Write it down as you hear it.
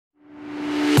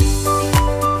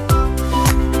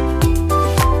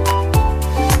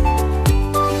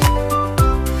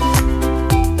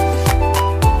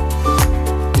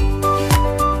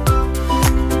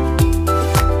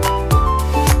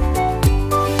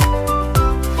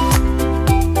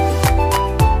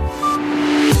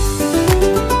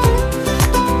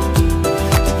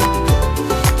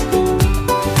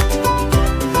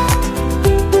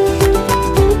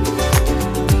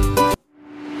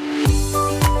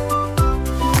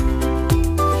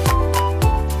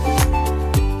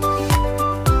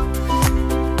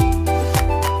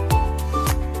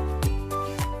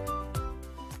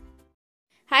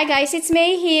Hi guys, it's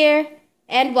May here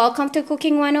and welcome to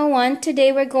Cooking 101.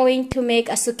 Today we're going to make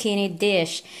a zucchini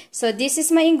dish. So this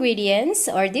is my ingredients,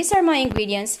 or these are my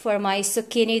ingredients for my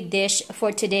zucchini dish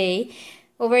for today.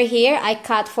 Over here I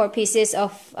cut 4 pieces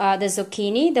of the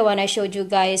zucchini, the one I showed you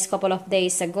guys a couple of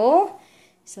days ago.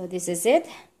 So this is it.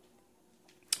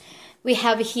 We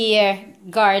have here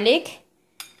garlic.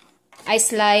 I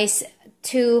slice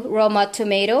 2 Roma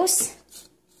tomatoes,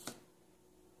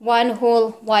 1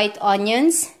 whole white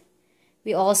onions.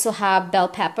 We also have bell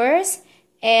peppers,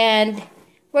 and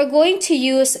we're going to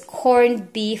use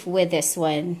corned beef with this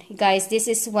one. Guys, this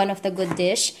is one of the good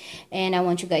dish and I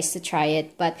want you guys to try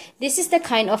it. But this is the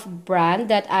kind of brand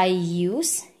that I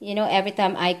use, you know, every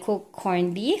time I cook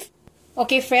corned beef.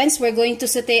 Okay friends, we're going to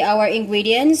saute our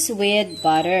ingredients with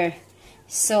butter.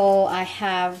 So I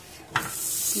have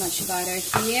much butter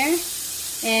here,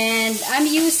 and I'm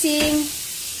using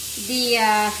the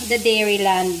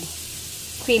Dairyland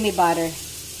creamy butter.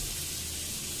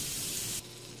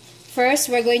 First,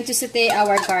 we're going to saute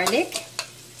our garlic.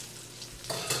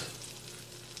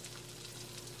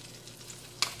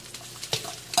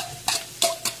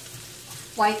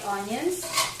 White onions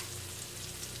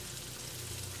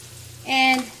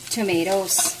and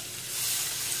tomatoes.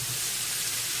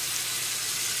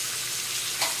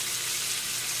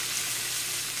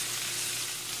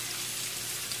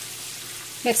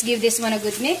 Let's give this one a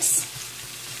good mix.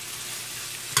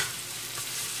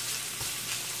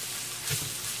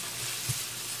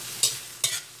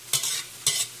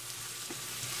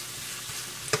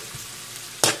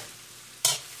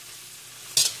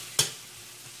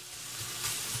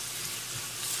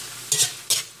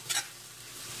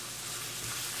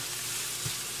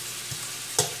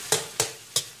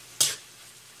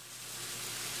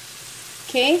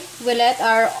 Okay, we let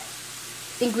our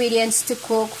ingredients to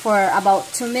cook for about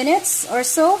 2 minutes or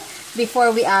so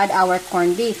before we add our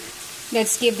corned beef.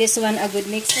 Let's give this one a good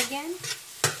mix again.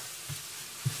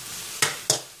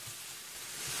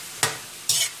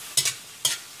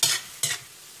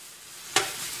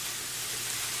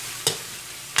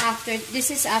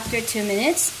 This is after 2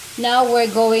 minutes. Now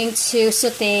we're going to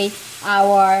saute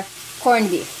our corned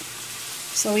beef.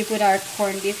 So we put our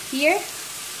corned beef here.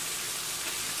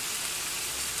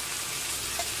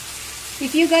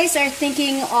 If you guys are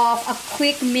thinking of a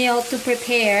quick meal to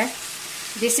prepare,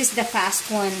 this is the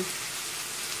fast one.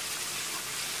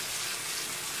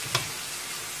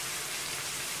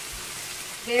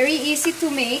 Very easy to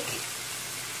make,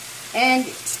 and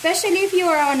especially if you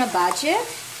are on a budget.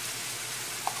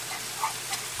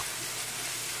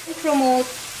 We promote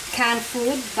canned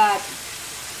food, but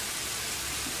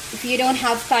if you don't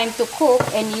have time to cook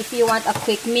and if you want a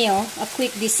quick meal, a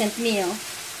quick decent meal,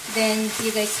 then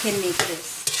you guys can make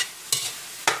this.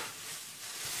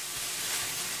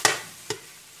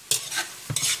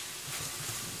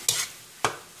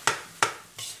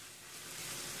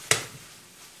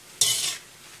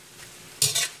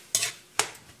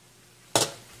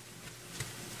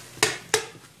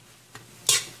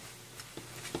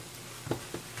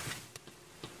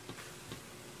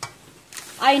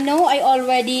 I know I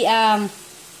already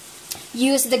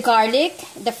use the garlic,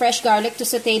 the fresh garlic, to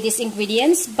saute these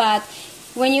ingredients, but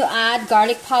when you add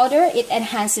garlic powder, it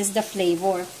enhances the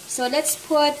flavor. So let's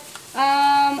put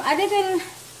a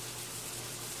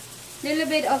little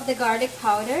bit of the garlic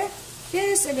powder,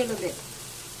 just a little bit.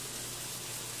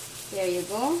 There you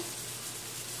go.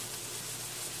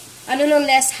 A little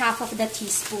less, half of the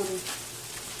teaspoon.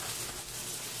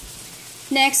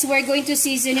 Next, we're going to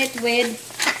season it with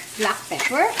black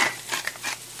pepper.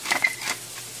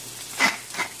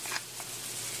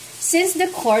 Since the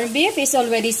corned beef is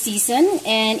already seasoned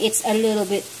and it's a little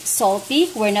bit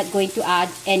salty, we're not going to add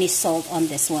any salt on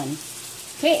this one.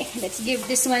 Okay, let's give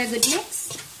this one a good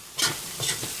mix.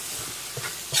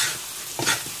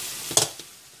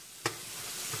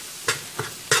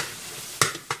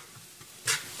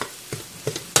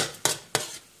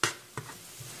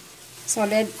 So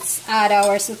let's add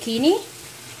our zucchini.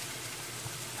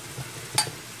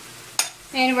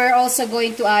 And we're also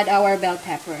going to add our bell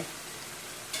pepper.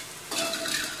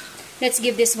 Let's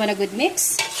give this one a good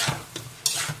mix.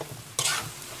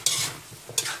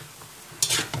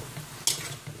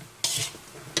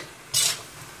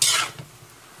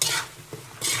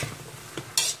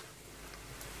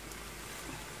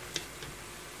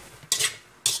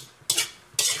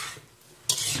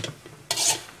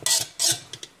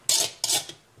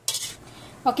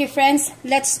 Okay friends,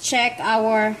 let's check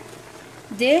our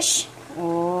dish.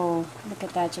 Oh, look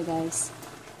at that, you guys.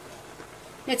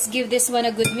 Let's give this one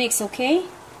a good mix, okay?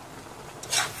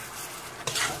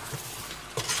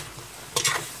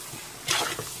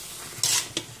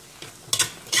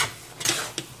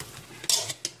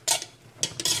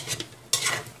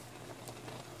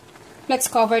 Let's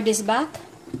cover this back.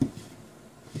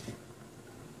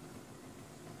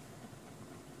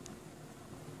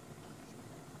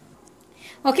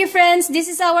 Okay friends, this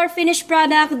is our finished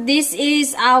product. This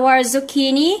is our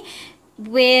zucchini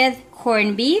with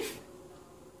corned beef.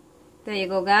 There you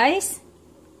go guys.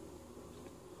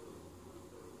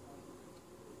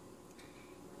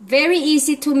 Very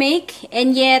easy to make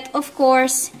and yet of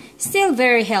course still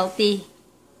very healthy.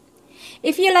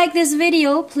 If you like this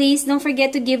video, please don't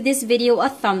forget to give this video a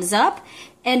thumbs up.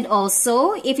 And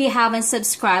also, if you haven't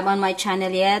subscribed on my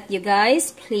channel yet, you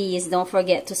guys, please don't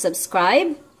forget to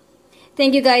subscribe.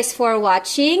 Thank you guys for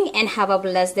watching and have a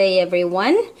blessed day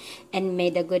everyone. And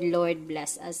may the good Lord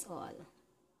bless us all.